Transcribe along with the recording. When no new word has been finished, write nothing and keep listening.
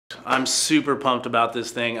I'm super pumped about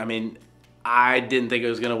this thing. I mean, I didn't think it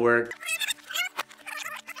was gonna work.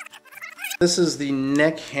 This is the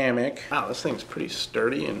neck hammock. Wow, this thing's pretty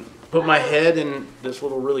sturdy, and put my head in this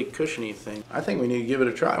little really cushiony thing. I think we need to give it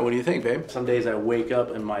a try. What do you think, babe? Some days I wake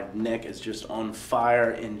up and my neck is just on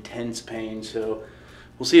fire, intense pain, so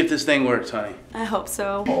we'll see if this thing works, honey. I hope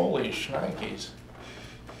so. Holy shnikes.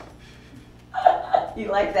 You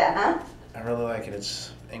like that, huh? I really like it.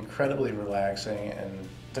 It's incredibly relaxing and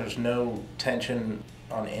there's no tension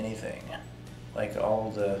on anything. Like all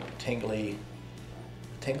the tinglies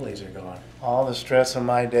are gone. All the stress of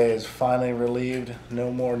my day is finally relieved.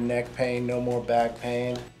 No more neck pain, no more back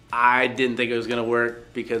pain. I didn't think it was gonna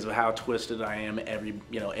work because of how twisted I am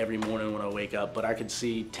every morning when I wake up, but I could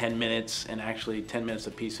see 10 minutes and actually 10 minutes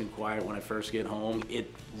of peace and quiet when I first get home.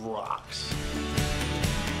 It rocks.